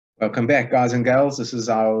Welcome back, guys and gals. This is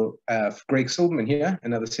our Greg Silverman here.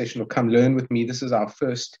 Another session of Come Learn with Me. This is our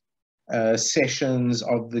first sessions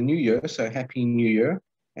of the new year, so Happy New Year.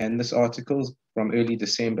 And this article is from early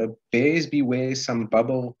December. Bears beware, some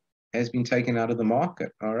bubble has been taken out of the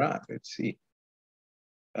market. All right, let's see.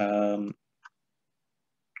 So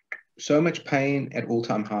much pain at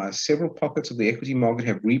all-time highs. Several pockets of the equity market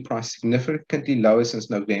have repriced significantly lower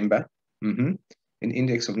since November. An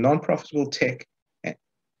index of non-profitable tech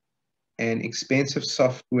and expensive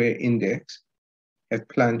software index have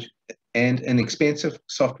plunged, and an expensive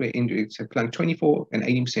software index have plunged 24% and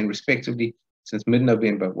 18% respectively since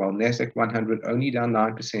mid-November, while Nasdaq 100 only down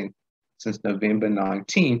 9% since November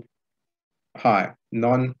 19 high.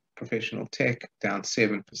 Non-professional tech down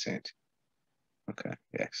 7%. Okay,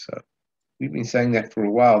 yeah, so we've been saying that for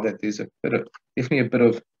a while, that there's definitely a bit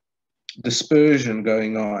of dispersion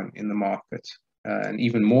going on in the market, and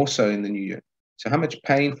even more so in the new year. So how much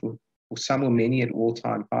pain for some or many at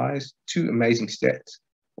all-time highs? Two amazing stats.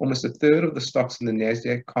 Almost a third of the stocks in the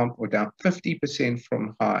Nasdaq Comp are down 50%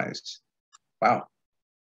 from highs. Wow.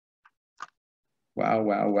 Wow,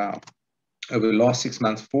 wow, wow. Over the last 6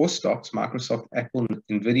 months, 4 stocks, Microsoft, Apple,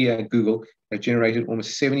 NVDA, and Google, have generated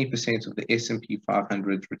almost 70% of the S&P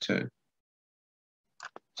 500's return.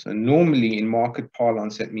 So normally in market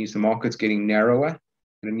parlance, that means the market's getting narrower,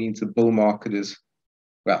 and it means the bull market is,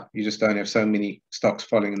 well, you just don't have so many stocks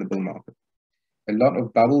following in the bull market. A lot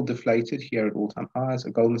of bubble deflated here at all-time highs.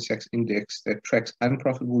 A Goldman Sachs index that tracks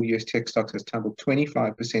unprofitable US tech stocks has tumbled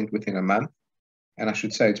 25% within a month. And I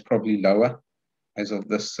should say it's probably lower as of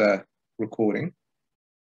this recording.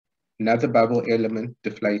 Another bubble element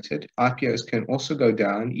deflated. IPOs can also go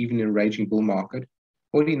down even in a raging bull market.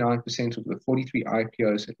 49% of the 43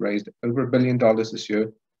 IPOs that raised over $1 billion this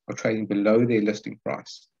year are trading below their listing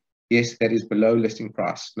price. Yes, that is below listing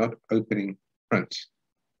price, not opening print.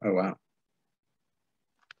 Oh, wow.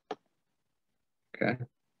 Okay.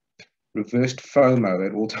 Reversed FOMO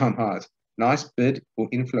at all-time highs. Nice bid or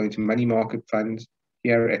inflow into money market funds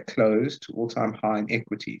here at close to all-time high in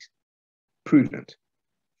equities. Prudent.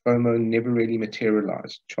 FOMO never really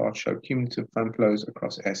materialized. Charts show cumulative fund flows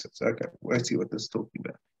across assets. Okay, let's see what this is talking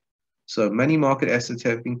about. So money market assets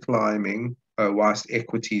have been climbing, whilst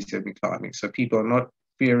equities have been climbing. So people are not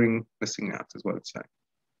fearing missing out, is what it's saying.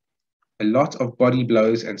 A lot of body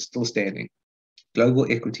blows and still standing. Global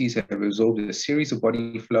equities have absorbed a series of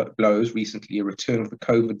body blows recently, a return of the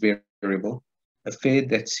COVID variable, a Fed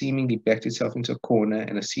that seemingly backed itself into a corner,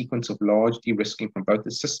 and a sequence of large de-risking from both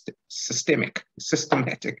the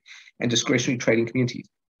systematic and discretionary trading communities.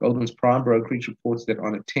 Goldman's prime brokerage reports that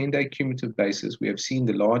on a 10-day cumulative basis, we have seen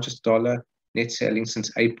the largest dollar net selling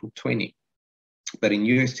since April 20. But in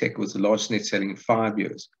US tech, it was the largest net selling in 5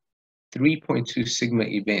 years. 3.2 Sigma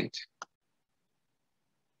event.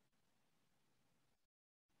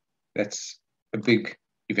 That's a big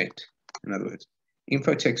event, in other words.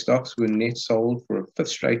 Infotech stocks were net sold for a 5th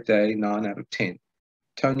straight day, 9 out of 10.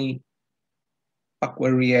 Tony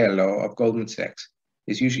Acquariello of Goldman Sachs.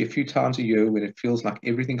 There's usually a few times a year when it feels like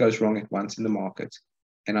everything goes wrong at once in the markets,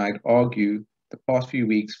 and I'd argue the past few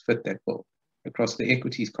weeks fit that bill. Across the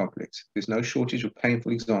equities complex, there's no shortage of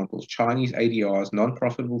painful examples. Chinese ADRs,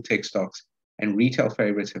 non-profitable tech stocks, and retail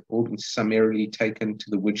favorites have all been summarily taken to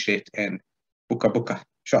the woodshed and buka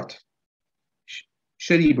shot.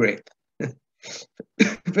 Shitty breath.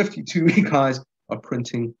 52-week highs are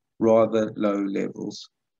printing rather low levels.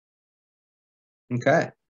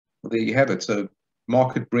 Okay, well, there you have it. So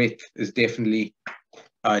market breadth is definitely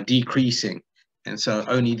decreasing, and so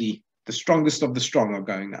only the strongest of the strong are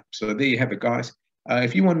going up. So there you have it, guys.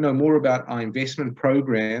 If you want to know more about our investment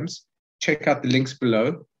programs, check out the links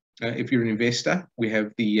below. If you're an investor, we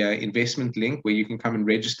have the investment link where you can come and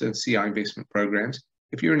register and see our investment programs.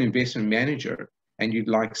 If you're an investment manager and you'd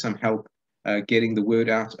like some help getting the word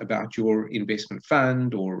out about your investment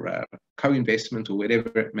fund or co-investment or whatever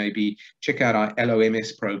it may be, check out our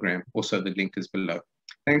LOMS program. Also, the link is below.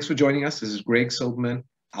 Thanks for joining us. This is Greg Silverman,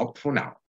 out for now.